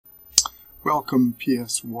Welcome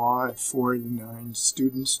PSY 489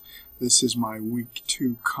 students. This is my week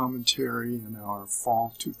 2 commentary in our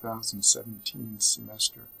fall 2017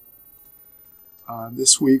 semester.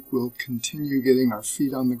 This week we'll continue getting our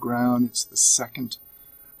feet on the ground. It's the second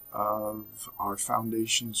of our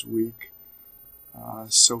Foundations week.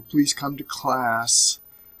 So please come to class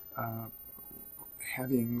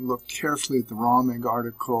having looked carefully at the Romig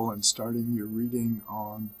article and starting your reading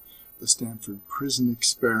on the Stanford Prison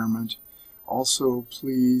Experiment. Also,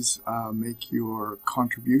 please make your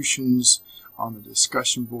contributions on the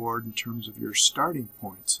discussion board in terms of your starting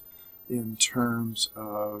points, in terms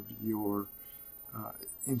of your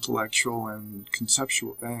intellectual and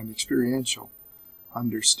conceptual and experiential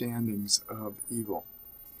understandings of evil.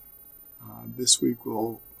 This week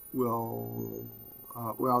you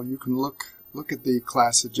can look at the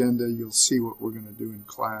class agenda. You'll see what we're going to do in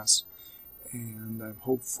class. And I'm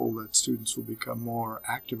hopeful that students will become more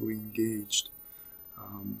actively engaged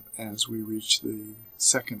as we reach the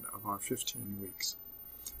second of our 15 weeks.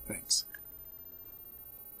 Thanks.